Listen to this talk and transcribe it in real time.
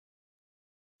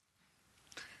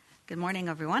Good morning,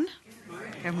 everyone.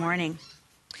 Good morning.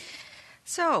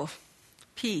 So,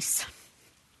 peace.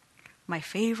 My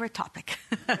favorite topic.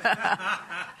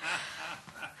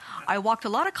 I walked a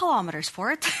lot of kilometers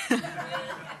for it.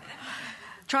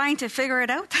 Trying to figure it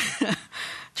out.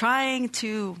 Trying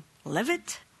to live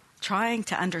it. Trying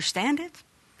to understand it.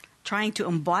 Trying to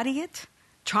embody it.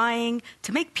 Trying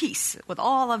to make peace with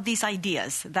all of these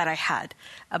ideas that I had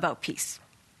about peace.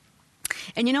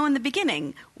 And in the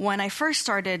beginning, when I first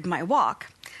started my walk,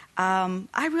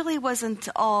 I really wasn't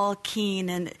all keen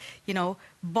and,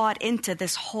 bought into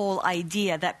this whole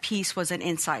idea that peace was an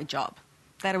inside job,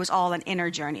 that it was all an inner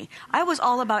journey. I was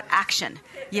all about action.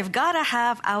 You've got to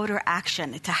have outer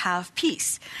action to have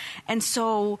peace. And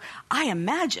so I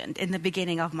imagined in the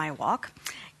beginning of my walk,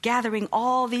 gathering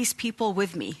all these people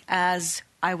with me as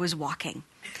I was walking,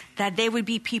 that they would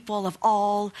be people of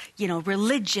all,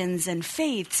 religions and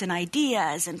faiths and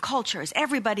ideas and cultures,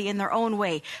 everybody in their own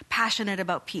way, passionate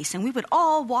about peace. And we would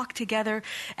all walk together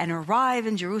and arrive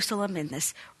in Jerusalem in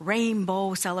this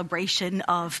rainbow celebration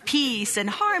of peace and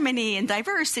harmony and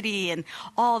diversity and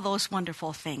all those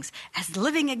wonderful things as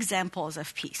living examples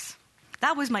of peace.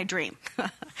 That was my dream.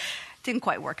 Didn't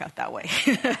quite work out that way,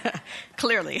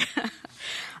 clearly.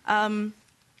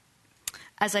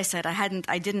 As I said,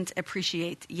 I didn't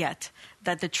appreciate yet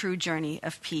that the true journey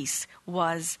of peace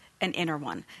was an inner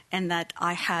one, and that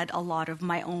I had a lot of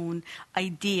my own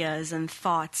ideas and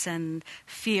thoughts and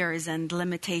fears and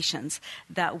limitations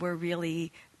that were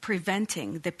really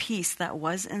preventing the peace that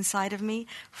was inside of me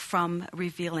from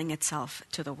revealing itself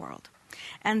to the world.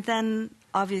 And then,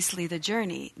 obviously, the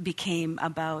journey became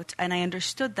about, and I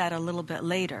understood that a little bit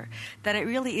later, that it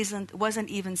really wasn't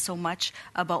even so much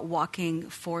about walking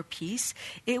for peace.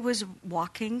 It was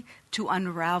walking to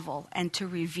unravel and to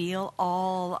reveal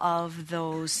all of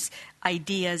those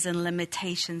ideas and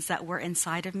limitations that were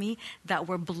inside of me that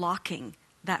were blocking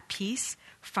that peace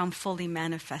from fully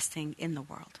manifesting in the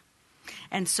world.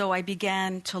 And so I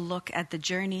began to look at the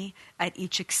journey, at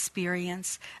each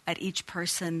experience, at each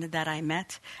person that I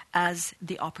met as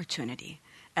the opportunity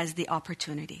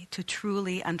to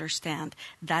truly understand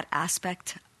that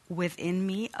aspect within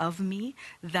me, of me,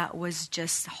 that was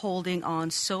just holding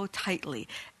on so tightly,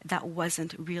 that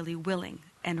wasn't really willing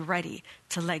and ready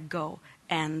to let go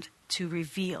and to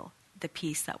reveal the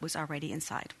peace that was already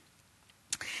inside.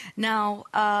 Now,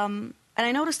 and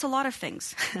I noticed a lot of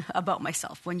things about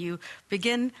myself. When you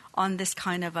begin on this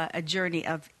kind of a journey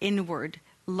of inward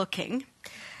looking,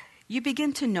 you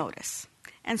begin to notice.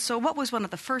 And so what was one of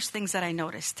the first things that I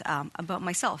noticed about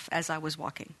myself as I was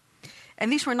walking? And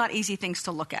these were not easy things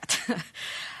to look at.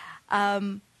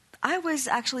 I was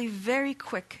actually very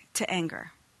quick to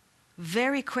anger,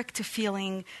 very quick to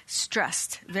feeling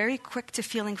stressed, very quick to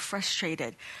feeling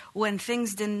frustrated when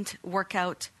things didn't work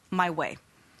out my way,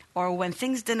 or when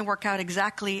things didn't work out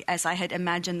exactly as I had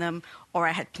imagined them or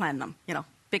I had planned them,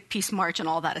 big peace march and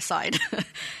all that aside.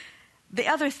 The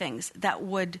other things that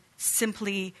would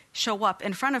simply show up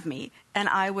in front of me and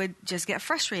I would just get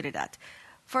frustrated at.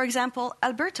 For example,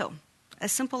 Alberto,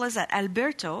 as simple as that.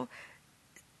 Alberto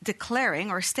declaring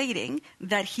or stating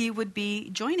that he would be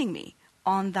joining me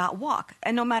on that walk.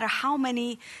 And no matter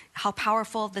how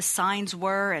powerful the signs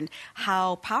were and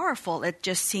how powerful it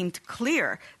just seemed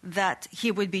clear that he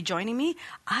would be joining me,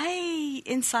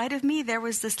 inside of me, there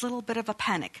was this little bit of a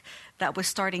panic that was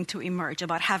starting to emerge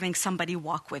about having somebody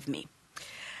walk with me.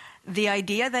 The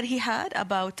idea that he had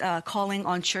about calling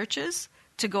on churches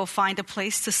to go find a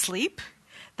place to sleep,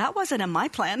 that wasn't in my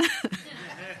plan.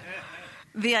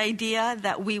 The idea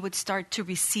that we would start to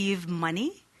receive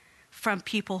money from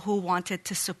people who wanted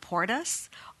to support us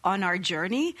on our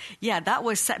journey, that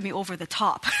was set me over the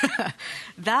top.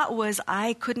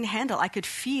 I couldn't handle. I could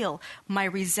feel my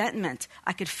resentment.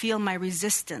 I could feel my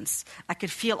resistance. I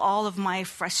could feel all of my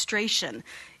frustration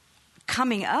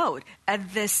coming out at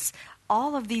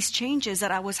all of these changes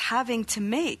that I was having to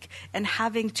make and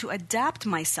having to adapt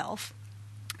myself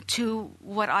to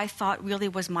what I thought really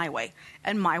was my way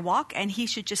and my walk, and he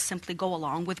should just simply go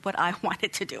along with what I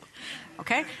wanted to do.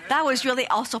 Okay? That was really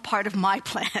also part of my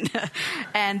plan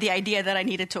and the idea that I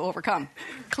needed to overcome.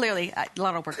 Clearly, a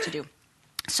lot of work to do.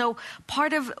 So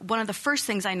one of the first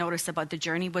things I noticed about the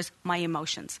journey was my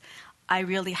emotions. I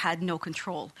really had no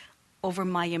control over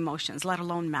my emotions, let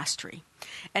alone mastery.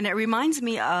 And it reminds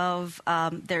me of,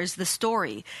 there's the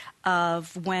story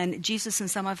of when Jesus and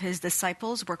some of his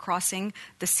disciples were crossing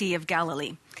the Sea of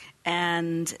Galilee.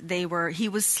 And he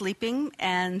was sleeping,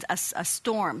 and a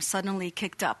storm suddenly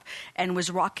kicked up and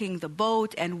was rocking the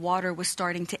boat, and water was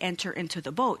starting to enter into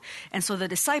the boat. And so the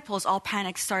disciples, all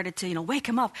panicked, started to, wake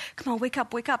him up. Come on, wake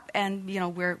up. And,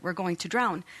 we're going to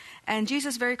drown. And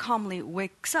Jesus very calmly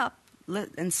wakes up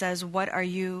and says, what are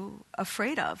you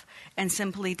afraid of? And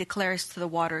simply declares to the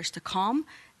waters to calm,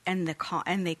 and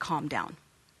they calm down.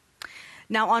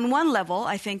 Now, on one level,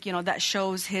 I think, that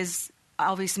shows his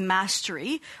obvious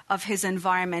mastery of his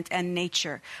environment and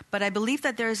nature. But I believe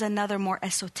that there is another more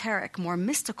esoteric, more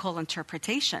mystical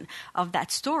interpretation of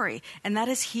that story. And that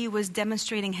is he was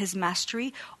demonstrating his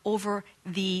mastery over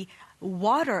the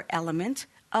water element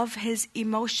of his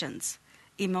emotions.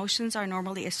 Emotions are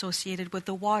normally associated with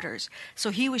the waters.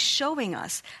 So he was showing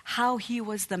us how he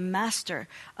was the master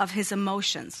of his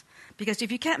emotions. Because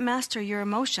if you can't master your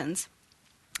emotions,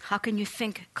 how can you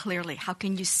think clearly? How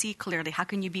can you see clearly? How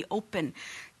can you be open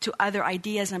to other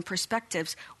ideas and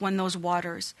perspectives when those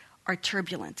waters are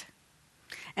turbulent?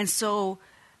 And so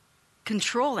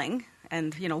controlling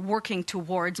and, working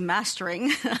towards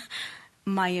mastering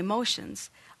my emotions,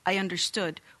 I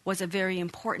understood was a very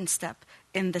important step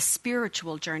in the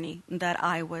spiritual journey that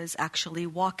I was actually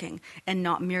walking, and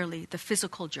not merely the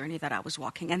physical journey that I was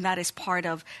walking. And that is part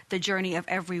of the journey of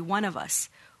every one of us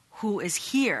who is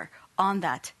here on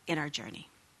that inner journey.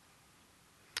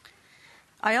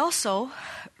 I also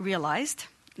realized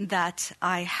that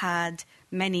I had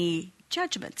many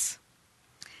judgments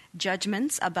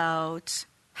about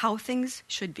how things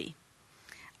should be,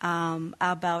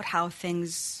 about how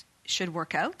things should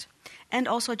work out, and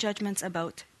also judgments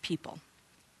about people.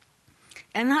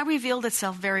 And that revealed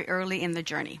itself very early in the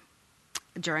journey,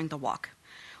 during the walk,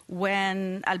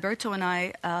 when Alberto and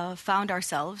I found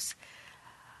ourselves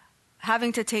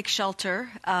having to take shelter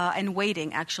and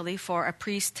waiting, actually, for a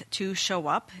priest to show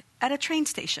up at a train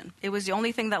station. It was the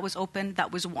only thing that was open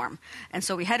that was warm. And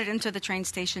so we headed into the train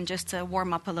station just to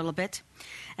warm up a little bit.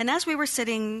 And as we were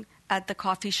sitting at the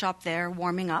coffee shop there,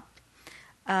 warming up,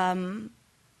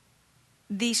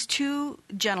 these two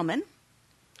gentlemen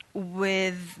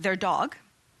with their dog,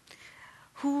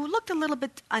 who looked a little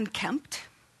bit unkempt,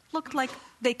 looked like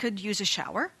they could use a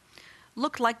shower,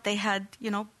 looked like they had,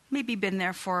 maybe been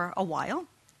there for a while.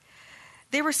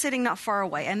 They were sitting not far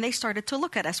away, and they started to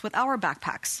look at us with our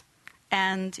backpacks.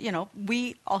 And,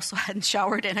 we also hadn't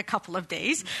showered in a couple of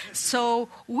days, so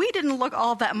we didn't look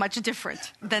all that much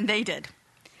different than they did.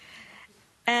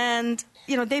 And,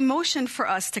 they motioned for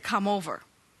us to come over.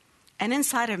 And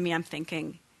inside of me, I'm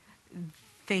thinking,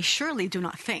 they surely do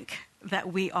not think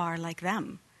that we are like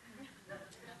them,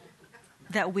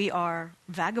 that we are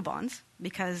vagabonds,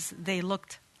 because they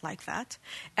looked like that.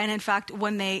 And in fact,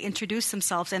 when they introduced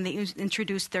themselves and they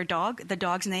introduced their dog, the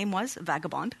dog's name was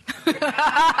Vagabond.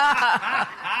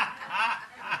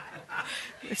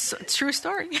 It's a true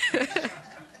story.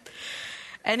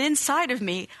 And inside of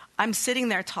me, I'm sitting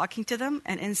there talking to them,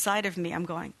 and inside of me, I'm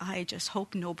going, I just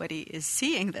hope nobody is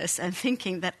seeing this and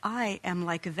thinking that I am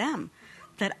like them,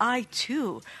 that I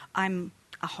too, I'm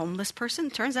a homeless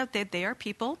person. Turns out that they are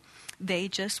people. They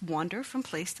just wander from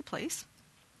place to place.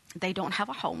 They don't have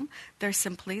a home.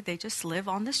 They just live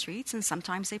on the streets, and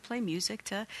sometimes they play music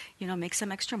to, make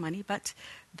some extra money, but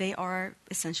they are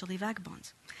essentially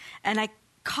vagabonds. And I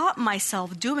caught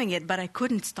myself doing it, but I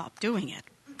couldn't stop doing it.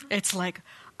 It's like,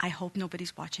 I hope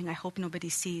nobody's watching. I hope nobody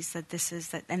sees that this is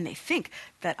that, and they think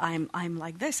that I'm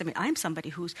like this. I'm somebody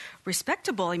who's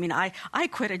respectable. I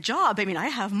quit a job. I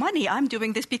have money. I'm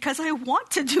doing this because I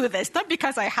want to do this, not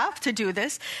because I have to do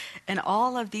this. And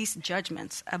all of these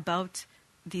judgments about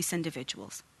these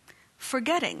individuals,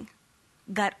 forgetting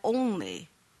that only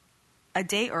a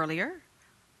day earlier,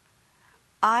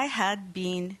 I had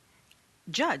been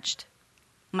judged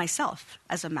myself,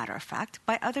 as a matter of fact,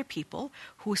 by other people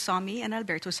who saw me and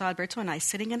saw Alberto and I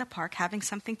sitting in a park having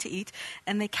something to eat,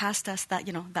 and they cast us that,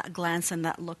 that glance and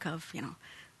that look of,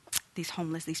 these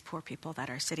homeless, these poor people that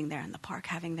are sitting there in the park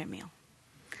having their meal.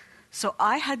 So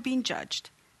I had been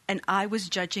judged, and I was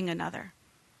judging another,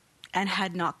 and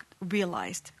had not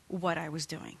realized what I was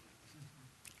doing.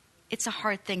 It's a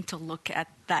hard thing to look at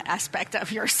that aspect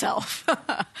of yourself.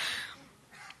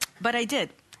 But I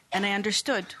did, and I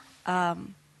understood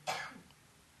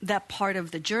that part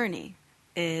of the journey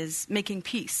is making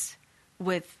peace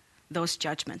with those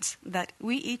judgments that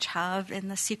we each have in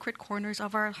the secret corners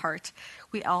of our heart.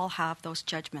 We all have those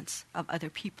judgments of other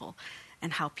people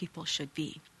and how people should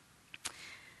be.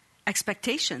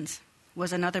 Expectations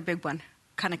was another big one,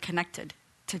 kind of connected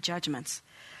to judgments,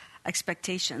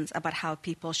 expectations about how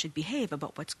people should behave,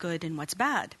 about what's good and what's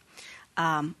bad.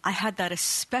 I had that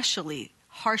especially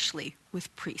harshly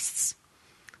with priests,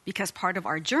 because part of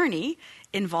our journey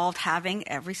involved having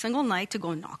every single night to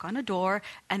go knock on a door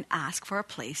and ask for a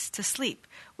place to sleep,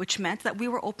 which meant that we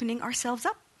were opening ourselves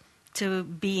up to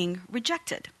being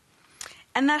rejected.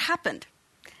 And that happened.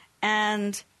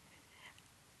 And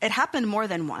it happened more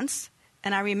than once.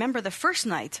 And I remember the first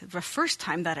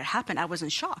time that it happened, I was in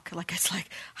shock. It's like,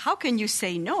 how can you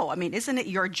say no? I mean, isn't it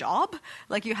your job?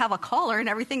 Like, you have a collar and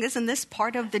everything. Isn't this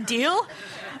part of the deal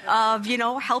of,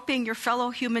 helping your fellow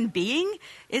human being?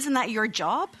 Isn't that your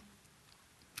job?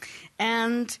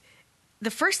 And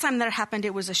the first time that it happened,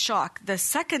 it was a shock. The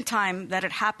second time that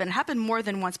it happened more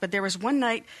than once, but there was one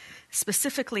night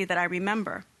specifically that I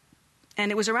remember.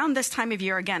 And it was around this time of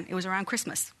year again. It was around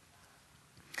Christmas.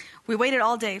 We waited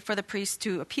all day for the priest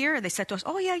to appear. They said to us,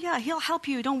 oh, yeah, he'll help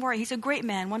you. Don't worry. He's a great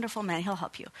man, wonderful man. He'll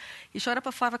help you. He showed up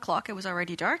at 5 o'clock. It was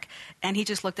already dark. And he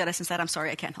just looked at us and said, I'm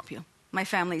sorry, I can't help you. My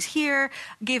family's here.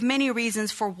 Gave many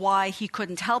reasons for why he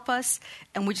couldn't help us.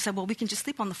 And we just said, well, we can just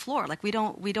sleep on the floor. Like, we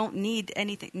don't need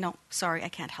anything. No, sorry, I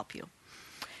can't help you.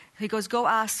 He goes, go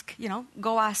ask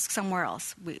somewhere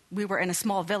else. We were in a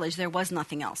small village. There was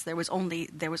nothing else. There was only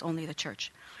the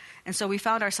church. And so we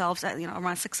found ourselves at,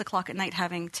 around 6 o'clock at night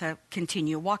having to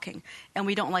continue walking. And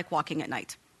we don't like walking at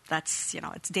night. That's,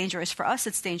 it's dangerous for us.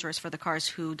 It's dangerous for the cars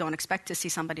who don't expect to see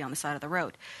somebody on the side of the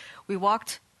road. We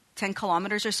walked 10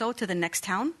 kilometers or so to the next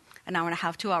town. An hour and a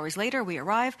half, 2 hours later, we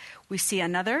arrive. We find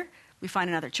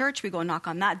another church. We go knock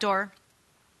on that door.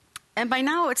 And by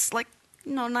now it's like,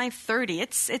 9:30.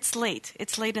 It's late.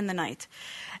 It's late in the night.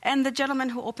 And the gentleman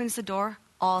who opens the door,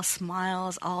 all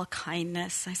smiles, all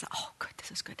kindness. I said, oh, good, this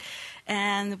is good.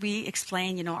 And we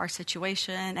explain, our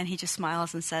situation, and he just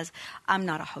smiles and says, I'm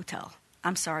not a hotel.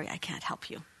 I'm sorry, I can't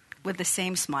help you, with the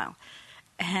same smile.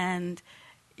 And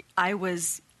I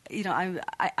was,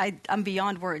 I'm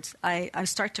beyond words. I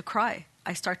start to cry.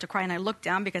 And I look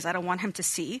down because I don't want him to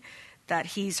see that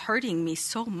he's hurting me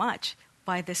so much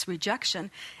by this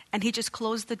rejection. And he just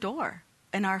closed the door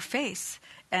in our face.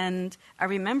 And I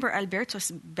remember Alberto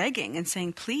begging and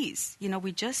saying, please,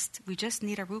 we just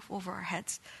need a roof over our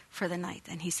heads for the night.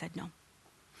 And he said no.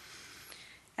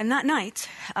 And that night,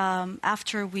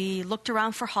 after we looked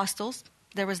around for hostels,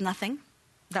 there was nothing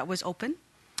that was open.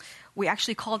 We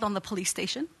actually called on the police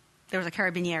station. There was a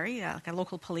carabinieri, like a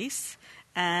local police,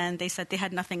 and they said they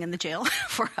had nothing in the jail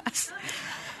for us.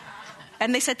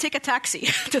 And they said, take a taxi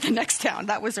to the next town.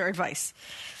 That was their advice.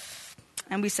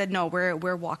 And we said, no,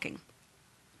 we're walking.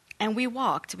 And we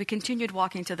continued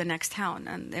walking to the next town,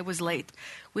 and it was late.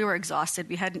 We were exhausted.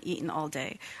 We hadn't eaten all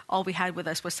day. All we had with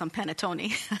us was some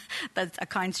panettone that a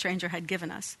kind stranger had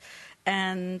given us.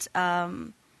 And I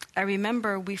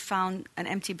remember we found an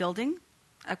empty building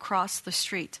across the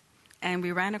street, and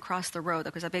we ran across the road.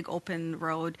 It was a big open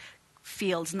road,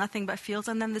 fields, nothing but fields,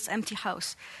 and then this empty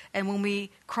house. And when we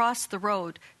crossed the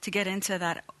road to get into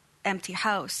that empty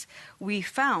house, we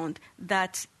found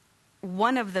that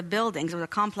one of the buildings, or a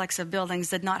complex of buildings,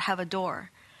 did not have a door.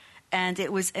 And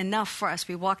it was enough for us.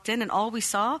 We walked in, and all we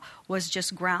saw was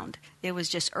just ground. It was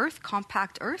just earth,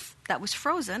 compact earth that was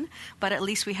frozen, but at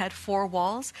least we had 4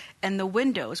 walls. And the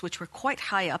windows, which were quite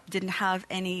high up, didn't have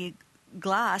any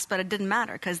glass, but it didn't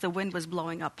matter because the wind was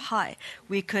blowing up high.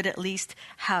 We could at least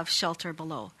have shelter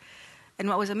below. And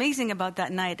what was amazing about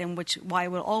that night, and why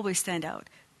it will always stand out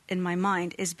in my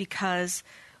mind, is because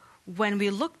when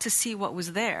we looked to see what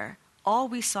was there, all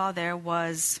we saw there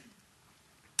was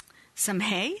some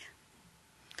hay.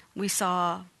 We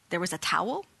saw there was a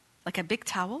towel, like a big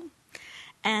towel,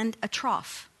 and a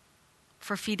trough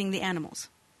for feeding the animals.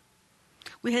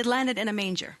 We had landed in a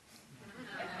manger.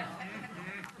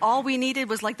 All we needed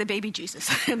was like the baby Jesus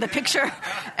in the picture,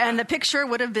 and the picture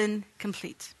would have been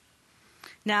complete.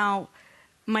 Now,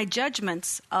 my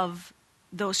judgments of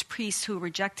those priests who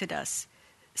rejected us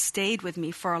stayed with me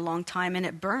for a long time, and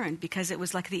it burned because it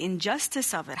was like the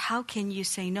injustice of it. How can you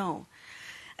say no?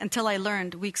 Until I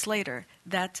learned weeks later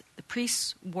that the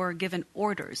priests were given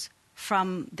orders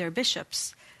from their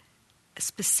bishops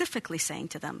specifically saying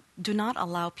to them, do not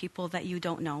allow people that you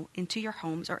don't know into your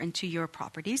homes or into your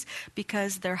properties,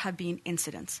 because there have been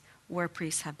incidents where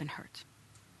priests have been hurt.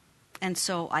 And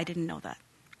so I didn't know that.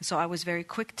 So I was very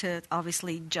quick to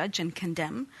obviously judge and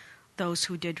condemn those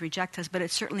who did reject us, but it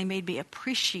certainly made me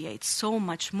appreciate so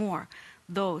much more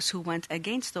those who went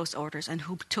against those orders and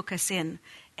who took us in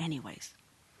anyways.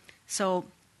 So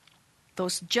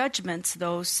those judgments,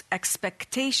 those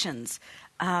expectations,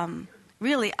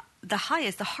 really, the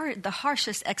highest, the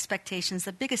harshest expectations,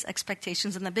 the biggest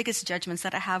expectations and the biggest judgments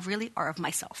that I have really are of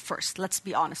myself first. Let's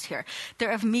be honest here.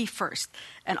 They're of me first.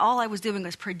 And all I was doing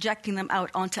was projecting them out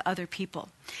onto other people.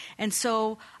 And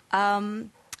so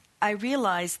I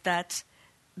realized that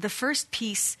the first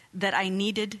peace that I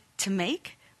needed to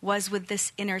make was with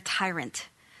this inner tyrant,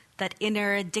 that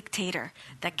inner dictator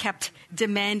that kept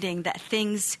demanding that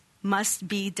things must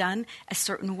be done a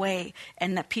certain way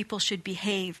and that people should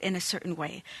behave in a certain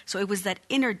way. So it was that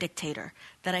inner dictator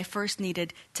that I first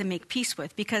needed to make peace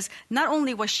with, because not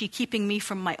only was she keeping me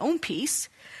from my own peace,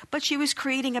 but she was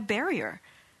creating a barrier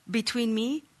between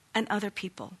me and other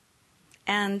people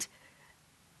and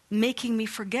making me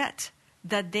forget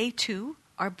that they too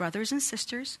are brothers and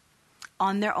sisters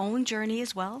on their own journey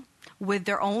as well, with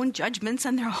their own judgments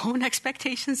and their own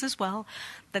expectations as well,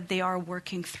 that they are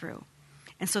working through.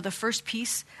 And so the first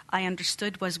piece I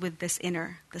understood was with this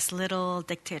little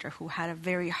dictator who had a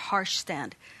very harsh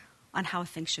stand on how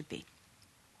things should be.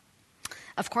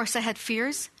 Of course, I had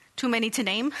fears, too many to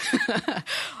name,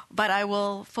 but I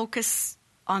will focus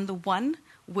on the one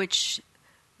which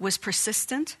was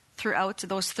persistent throughout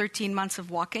those 13 months of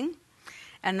walking,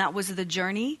 and that was the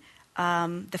journey,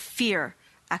 the fear,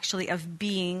 actually, of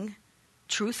being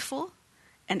truthful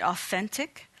and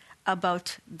authentic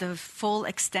about the full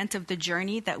extent of the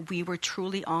journey that we were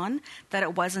truly on, that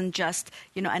it wasn't just,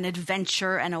 an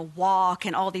adventure and a walk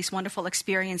and all these wonderful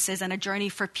experiences and a journey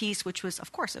for peace, which was,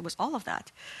 of course, it was all of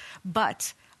that.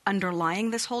 But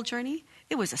underlying this whole journey,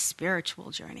 it was a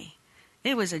spiritual journey.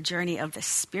 It was a journey of the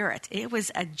spirit. It was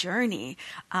a journey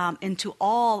into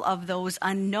all of those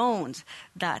unknowns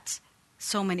that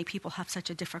so many people have such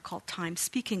a difficult time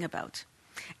speaking about.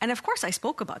 And of course, I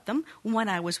spoke about them when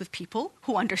I was with people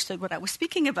who understood what I was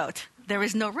speaking about. There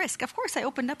was no risk. Of course, I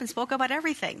opened up and spoke about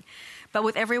everything. But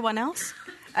with everyone else,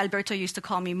 Alberto used to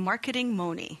call me Marketing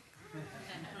Moni.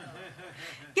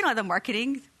 The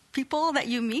marketing people that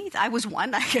you meet, I was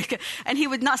one. And he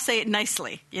would not say it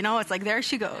nicely. It's like, there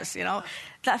she goes,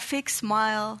 that fake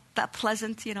smile, that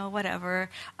pleasant, whatever,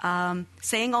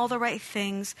 saying all the right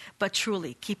things, but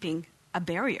truly keeping a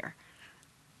barrier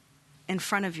in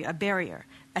front of you, a barrier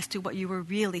as to what you were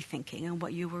really thinking and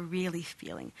what you were really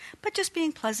feeling. But just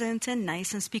being pleasant and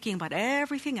nice and speaking about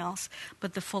everything else,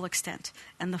 but the full extent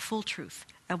and the full truth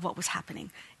of what was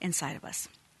happening inside of us.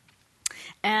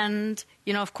 And,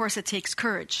 of course, it takes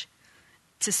courage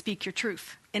to speak your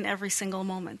truth in every single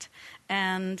moment.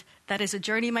 And that is a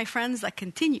journey, my friends, that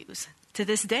continues to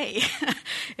this day.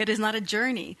 It is not a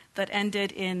journey that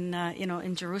ended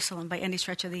in Jerusalem by any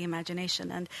stretch of the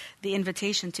imagination. And the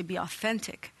invitation to be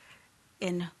authentic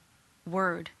in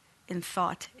word, in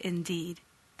thought, in deed,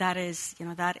 that is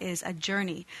a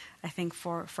journey, I think,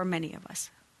 for many of us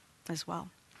as well.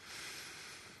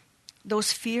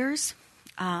 Those fears,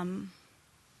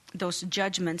 those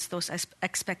judgments, those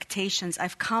expectations,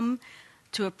 I've come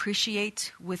to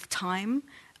appreciate with time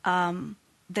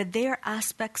that they are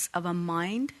aspects of a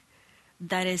mind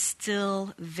that is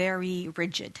still very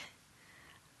rigid,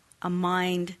 a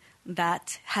mind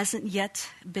that hasn't yet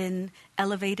been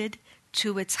elevated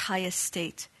to its highest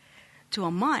state, to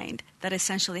a mind that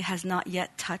essentially has not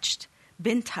yet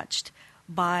been touched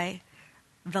by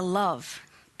the love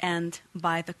and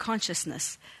by the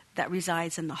consciousness that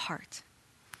resides in the heart.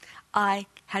 I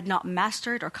had not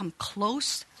mastered or come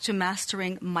close to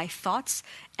mastering my thoughts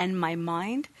and my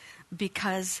mind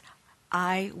because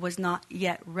I was not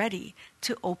yet ready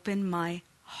to open my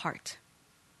heart.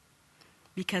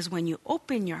 Because when you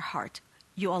open your heart,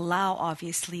 you allow,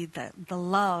 obviously, the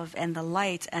love and the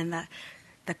light and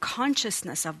the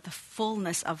consciousness of the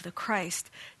fullness of the Christ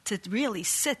to really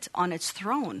sit on its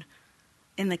throne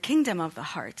in the kingdom of the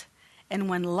heart. And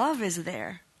when love is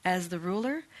there as the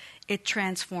ruler, it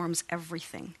transforms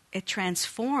everything. It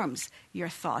transforms your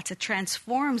thoughts. It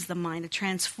transforms the mind. It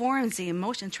transforms the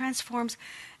emotion. It transforms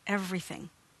everything.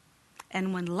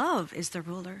 And when love is the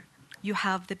ruler, you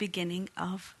have the beginning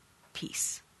of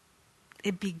peace.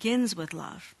 It begins with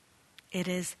love. It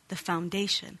is the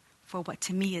foundation for what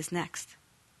to me is next,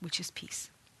 which is peace.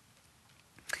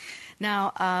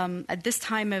 Now, at this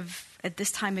time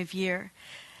of year,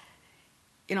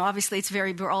 obviously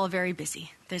we're all very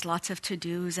busy. There's lots of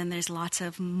to-dos and there's lots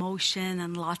of motion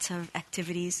and lots of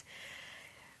activities.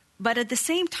 But at the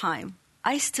same time,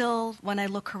 when I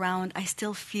look around, I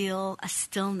still feel a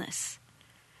stillness.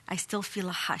 I still feel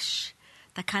a hush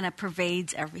that kind of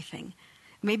pervades everything.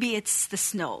 Maybe it's the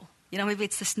snow. Maybe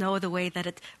it's the snow, the way that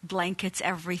it blankets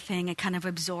everything. It kind of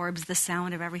absorbs the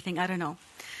sound of everything. I don't know.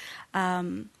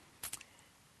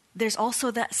 There's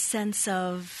also that sense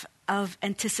of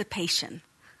anticipation.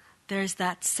 There's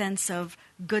that sense of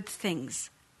good things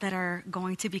that are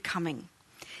going to be coming.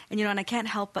 And and I can't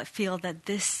help but feel that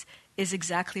this is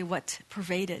exactly what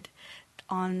pervaded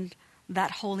on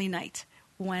that holy night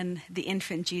when the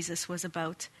infant Jesus was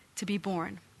about to be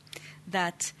born.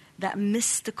 That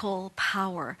mystical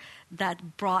power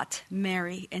that brought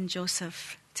Mary and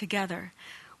Joseph together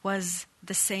was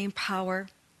the same power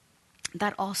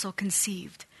that also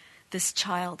conceived this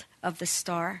child of the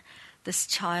star, this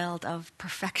child of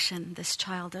perfection, this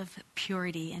child of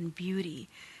purity and beauty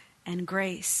and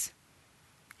grace.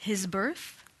 His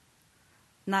birth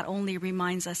not only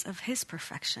reminds us of his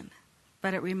perfection,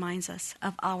 but it reminds us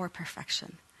of our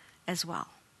perfection as well.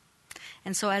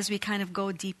 And so as we kind of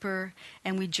go deeper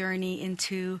and we journey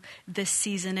into this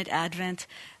season at Advent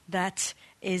that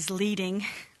is leading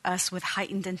us with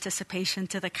heightened anticipation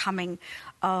to the coming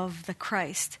of the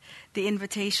Christ, the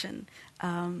invitation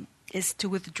is to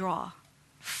withdraw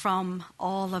from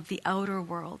all of the outer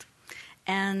world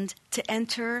and to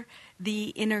enter the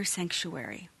inner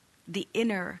sanctuary, the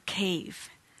inner cave,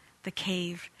 the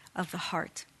cave of the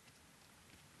heart.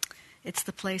 It's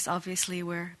the place, obviously,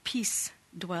 where peace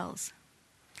dwells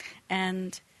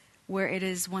and where it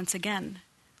is once again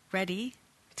ready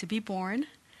to be born,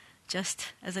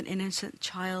 just as an innocent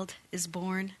child is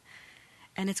born.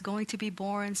 And it's going to be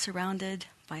born surrounded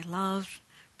by love,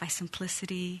 by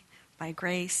simplicity, by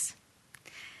grace.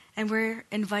 And we're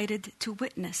invited to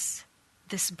witness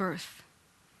this birth,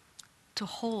 to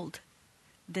hold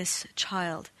this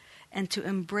child, and to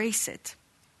embrace it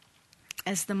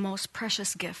as the most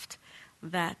precious gift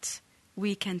that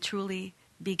we can truly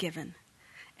be given.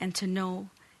 And to know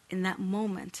in that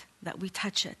moment that we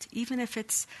touch it, even if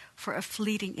it's for a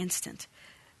fleeting instant,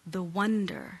 the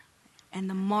wonder and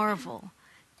the marvel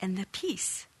and the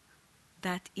peace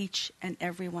that each and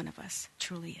every one of us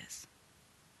truly is.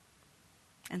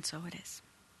 And so it is.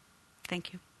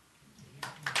 Thank you.